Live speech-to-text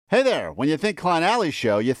Hey there, when you think Klein Alley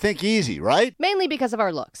Show, you think easy, right? Mainly because of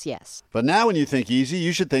our looks, yes. But now when you think easy,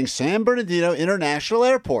 you should think San Bernardino International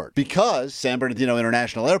Airport. Because San Bernardino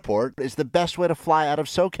International Airport is the best way to fly out of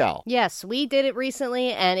SoCal. Yes, we did it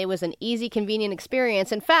recently, and it was an easy, convenient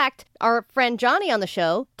experience. In fact, our friend Johnny on the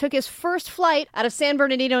show took his first flight out of San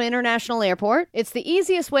Bernardino International Airport. It's the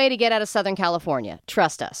easiest way to get out of Southern California.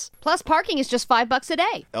 Trust us. Plus, parking is just $5 a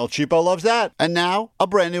day. El Cheapo loves that. And now, a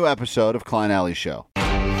brand new episode of Klein Alley Show.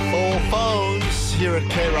 Full phones here at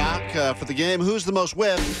K-Rock for the game Who's the Most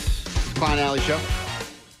Whipped? Klein Alley Show.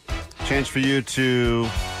 Chance for you to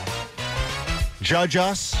judge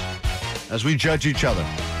us as we judge each other.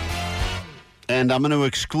 And I'm going to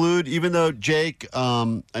exclude, even though Jake,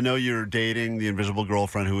 I know you're dating the invisible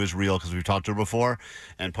girlfriend who is real because we've talked to her before,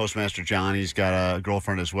 and Postmaster Johnny's got a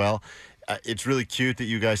girlfriend as well. It's really cute that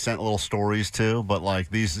you guys sent little stories too, but like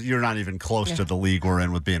these, you're not even close to the league we're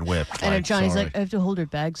in with being whipped. And like, Johnny's sorry. like, I have to hold her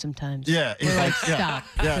bag sometimes. Yeah, We're like, yeah. stop.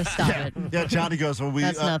 Just stop it. Yeah, Johnny goes, when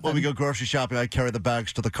we go grocery shopping, I carry the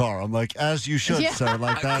bags to the car. I'm like, as you should, sir.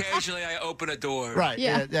 Like that. Occasionally, I open a door. Right.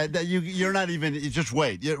 Yeah. You're not even. You just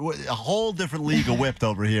wait. You're a whole different league of whipped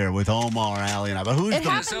over here with Omar, Allie, and I. But who's It the?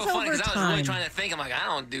 happens It's so funny over because I was really time. trying to think. I'm like, I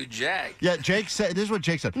don't do jack. Yeah, Jake said. This is what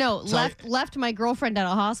Jake said. No, So left my girlfriend at a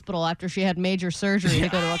hospital after she had major surgery to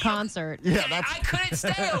go to a concert. Yeah, that's. I couldn't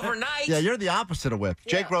stay overnight. Yeah, you're the opposite of whipped.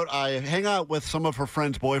 Jake wrote, I hang out with some of her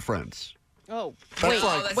friends' boyfriends. Oh, That's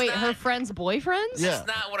like- wait, her friend's boyfriends? Yeah. That's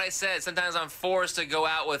not what I said. Sometimes I'm forced to go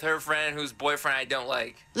out with her friend whose boyfriend I don't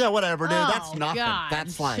like. Yeah, whatever, dude. Oh, That's nothing. God,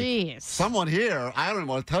 That's like jeez. someone here. I don't even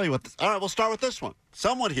want to tell you what. All right, we'll start with this one.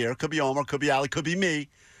 Someone here, could be Omar, could be Allie, could be me,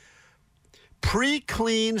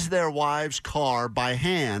 pre-cleans their wife's car by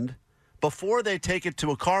hand before they take it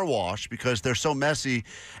to a car wash because they're so messy,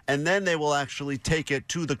 and then they will actually take it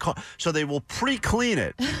to the car. So they will pre-clean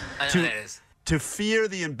it I know that is. to fear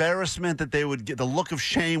the embarrassment that they would get, the look of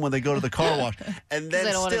shame when they go to the car wash, and then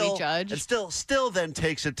they don't wanna be still, judged. and still then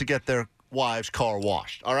takes it to get their wife's car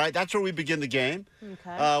washed. All right, that's where we begin the game.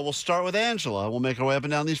 Okay. We'll start with Angela. We'll make our way up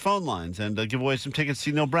and down these phone lines and give away some tickets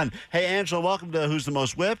to see Neil Brennan. Hey, Angela, welcome to Who's the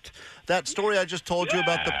Most Whipped. That story I just told you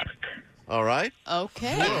about the. All right.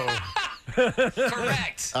 Okay.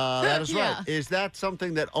 Correct. That is Yeah. right. Is that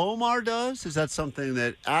something that Omar does? Is that something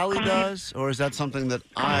that Allie does? Or is that something that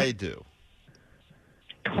I do?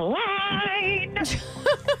 Klein.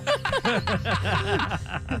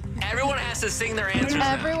 Everyone has to sing their answers.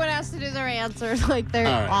 now. Everyone has to do their answers like they're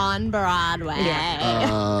All right. on Broadway.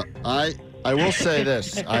 I will say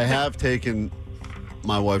this. I have taken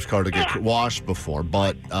my wife's car to get washed before,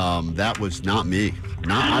 but that was not me.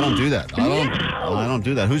 I don't do that. I don't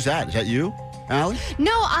do that. Who's that? Is that you, Allie?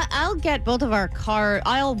 No, I'll get both of our cars.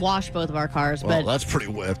 I'll wash both of our cars, Well, but that's pretty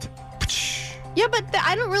whipped. yeah, but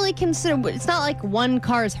I don't really consider. It's not like one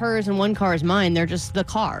car is hers and one car is mine. They're just the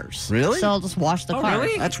cars. Really? So I'll just wash the Oh, cars.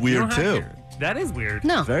 really? That's You weird, don't have too. to. That is weird.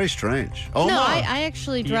 No, Very strange. Omar. no, I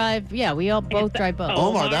actually drive. Yeah, we all both drive both.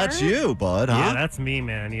 Omar, that's you, bud, huh? Yeah, that's me,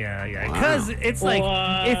 man. Yeah. Wow. Because it's like,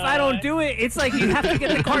 if I don't do it, it's like you have to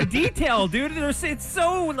get the car detailed, dude. It's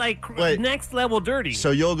so, like, Wait. next level dirty.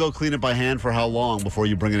 So you'll go clean it by hand for how long before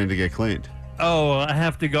you bring it in to get cleaned? Oh, I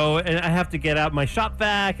have to go and I have to get out my shop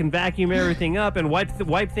vac and vacuum everything up and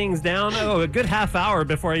wipe things down. Oh, a good half hour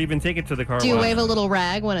before I even take it to the car Do you wash. wave a little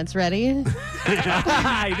rag when it's ready?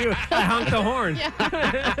 I do. I honk the horn.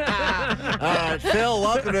 All right, Phil,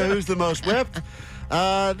 welcome to Who's the Most Whipped.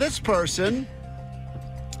 This person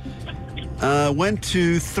went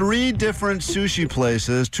to 3 different sushi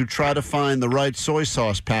places to try to find the right soy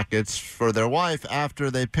sauce packets for their wife after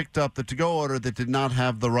they picked up the to-go order that did not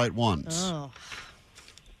have the right ones. Oh.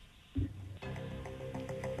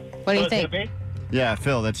 What do you think? Yeah,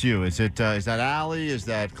 Phil, that's you. Is that Allie? Is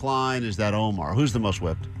that Klein? Is that Omar? Who's the most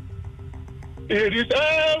whipped? It is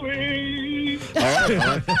Ellie. All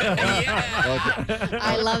right.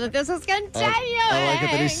 I love that this is continuing.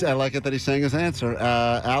 I like it that he's saying his answer.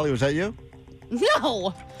 Allie, was that you?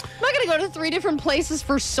 No. I'm not going to go to 3 different places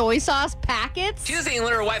for soy sauce packets. She doesn't even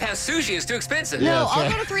let her wife have sushi. It's too expensive. No, that's I'll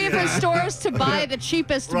right. go to 3 different stores to buy the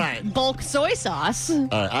cheapest Right. bulk soy sauce. All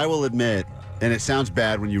right, I will admit, and it sounds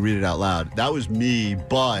bad when you read it out loud, that was me,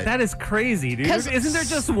 but That is crazy, dude. 'Cause- Isn't there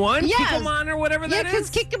just one? Yes. Kikkoman or whatever Yeah, that because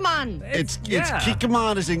is? Kikkoman. it's yeah.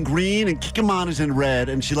 Kikkoman is in green and Kikkoman is in red,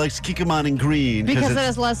 and she likes Kikkoman in green Because it it's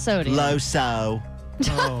has less sodium. low so.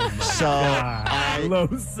 Oh, my So God. I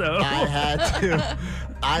Loso.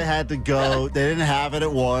 I had to go. They didn't have it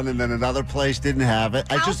at one, and then another place didn't have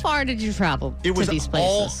it. How far did you travel It was to these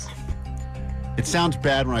all- places? It sounds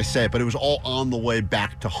bad when I say it, but it was all on the way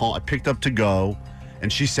back to home. I picked up to go,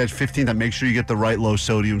 And she said 15 times, make sure you get the right low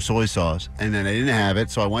sodium soy sauce. And then they didn't have it.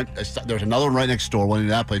 So I went, there was another one right next door, went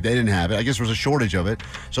into that place. They didn't have it. I guess there was a shortage of it.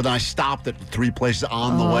 So then I stopped at 3 places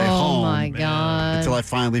on the way home. Oh, my God. Until I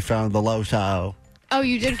finally found the low so. Oh,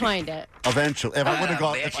 you did find it. Eventually. If I would have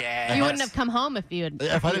gone. You wouldn't have come home if you had.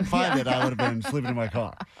 If I didn't find it, I would have been sleeping in my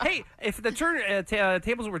car. Hey, if the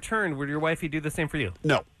tables were turned, would your wifey do the same for you?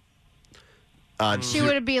 No. She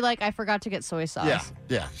would be like, I forgot to get soy sauce.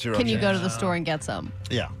 Yeah. Sure. Can you go to the store and get some?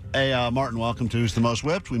 Yeah. Hey, Martin, welcome to Who's the Most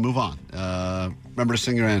Whipped. We move on. Remember to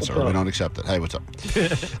sing your answer or we don't accept it. Hey, what's up?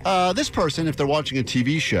 This person, if they're watching a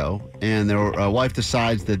TV show and their wife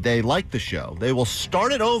decides that they like the show, they will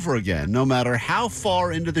start it over again no matter how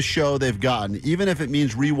far into the show they've gotten, even if it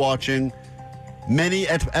means rewatching many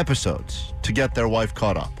episodes to get their wife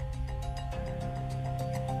caught up.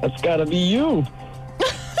 That's got to be you.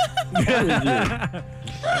 I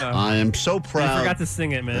am so proud. I forgot to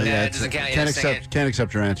sing it, man. Yeah, it doesn't count. You Can't just sing accept. Can't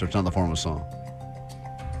accept your answer. It's not in the form of a song.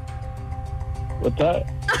 What's that?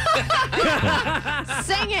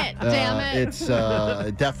 Sing it, damn it. It's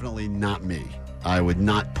definitely not me. I would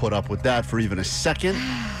not put up with that for even a second.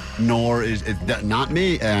 Nor is it not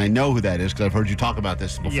me, and I know who that is because I've heard you talk about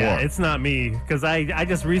this before. Yeah, it's not me because I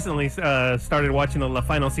just recently started watching the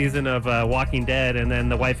final season of Walking Dead, and then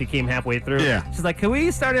the wifey came halfway through. Yeah. She's like, "Can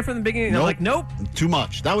we start it from the beginning?" And I'm like, "Nope, too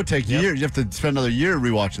much. That would take years. You have to spend another year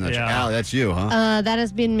rewatching that. Yeah. Allie, that's you, huh? That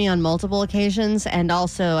has been me on multiple occasions, and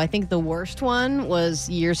also I think the worst one was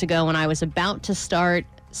years ago when I was about to start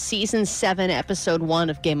Season 7, Episode 1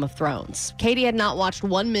 of Game of Thrones. Katie had not watched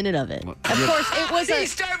 1 minute of it. Of course, it was You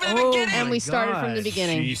start from the beginning. and we started from the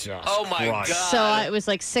beginning. Jesus. Oh my God. So it was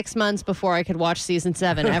like 6 months before I could watch Season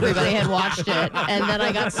 7. Everybody had watched it, and then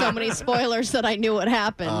I got so many spoilers that I knew what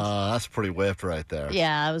happened. That's pretty whipped right there.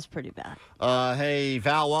 Yeah, it was pretty bad. Hey,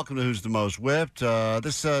 Val, welcome to Who's the Most Whipped.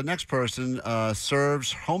 This next person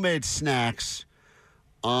serves homemade snacks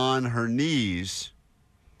on her knees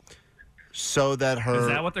so that her... Is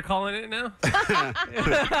that what they're calling it now?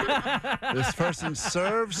 This person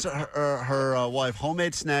serves her wife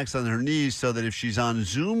homemade snacks on her knees so that if she's on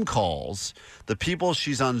Zoom calls, the people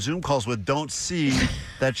she's on Zoom calls with don't see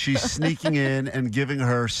that she's sneaking in and giving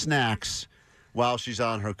her snacks while she's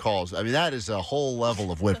on her calls. I mean, that is a whole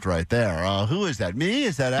level of whipped right there. Who is that? Me?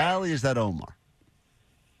 Is that Allie? Is that Omar?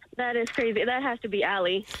 That is crazy. That has to be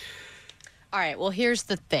Allie. All right, well, here's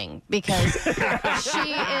the thing, because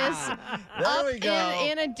she is up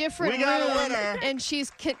in a different We got a room, winner. and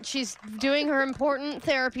she's doing her important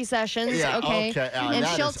therapy sessions, Yeah, okay, Allie, and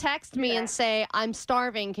that she'll is- text me and say, I'm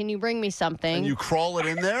starving, can you bring me something? And you crawl it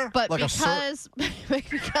in there? But like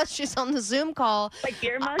because she's on the Zoom call, Like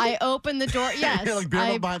beer mug? I open the door. Yes, Like beer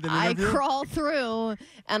mug behind an I interview? crawl through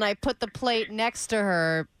and I put the plate next to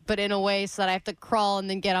her, but in a way so that I have to crawl and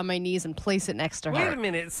then get on my knees and place it next to her. Wait a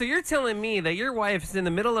minute. So you're telling me that your wife's in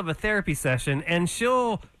the middle of a therapy session and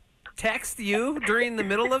she'll text you during the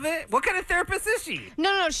middle of it? What kind of therapist is she?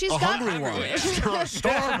 No, she's a got hungry one.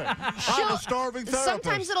 Starving. I'm a starving therapist.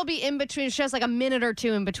 Sometimes it'll be in between. She has like a minute or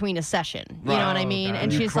two in between a session. You Right. know what I mean? Okay.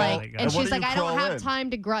 And You she's crawl- like, and what do you I don't crawl have in? time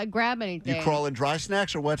to grab anything. You crawl in dry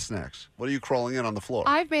snacks or wet snacks? What are you crawling in on the floor?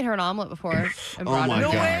 I've made her an omelet before. And Oh brought my it.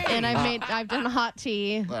 God. No way. And I've done hot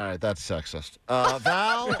tea. All right, that's sexist.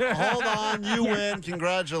 Val, hold on. You win.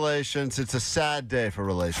 Congratulations. It's a sad day for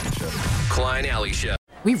relationships. Klein Alley Show.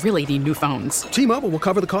 We really need new phones. T-Mobile will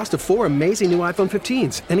cover the cost of 4 amazing new iPhone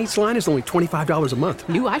 15s, and each line is only $25 a month.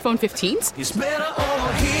 New iPhone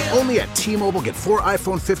 15s? Only at T-Mobile, get 4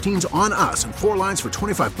 iPhone 15s on us and 4 lines for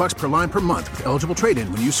 $25 per line per month with eligible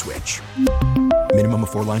trade-in when you switch. Minimum of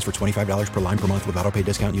 4 lines for $25 per line per month with autopay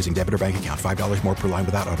discount using debit or bank account. $5 more per line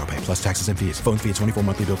without autopay, plus taxes and fees. Phone fee at 24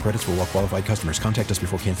 monthly bill credits for well-qualified customers. Contact us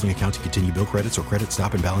before canceling account to continue bill credits or credit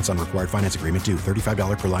stop and balance on required finance agreement due.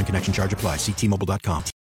 $35 per line connection charge applies. See T-Mobile.com.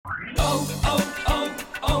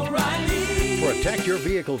 Protect your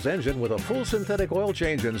vehicle's engine with a full synthetic oil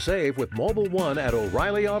change and save with Mobil 1 at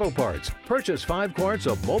O'Reilly Auto Parts. Purchase 5 quarts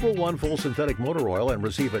of Mobil 1 full synthetic motor oil and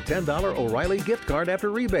receive a $10 O'Reilly gift card after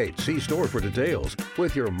rebate. See store for details.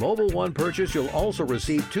 With your Mobil 1 purchase, you'll also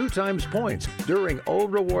receive 2 times points during O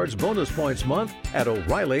Rewards Bonus Points Month at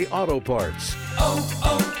O'Reilly Auto Parts.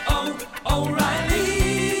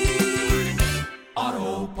 O'Reilly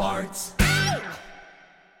Auto Parts.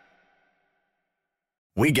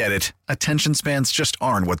 We get it. Attention spans just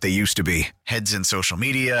aren't what they used to be. Heads in social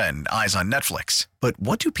media and eyes on Netflix. But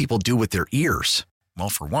what do people do with their ears? Well,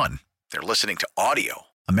 for one, they're listening to audio.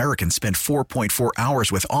 Americans spend 4.4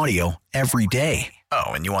 hours with audio every day. Oh,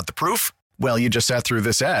 and you want the proof? Well, you just sat through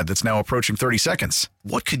this ad that's now approaching 30 seconds.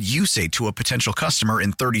 What could you say to a potential customer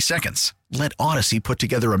in 30 seconds? Let Odyssey put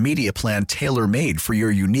together a media plan tailor-made for your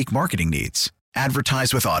unique marketing needs.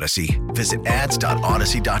 Advertise with Odyssey. Visit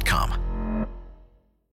ads.odyssey.com.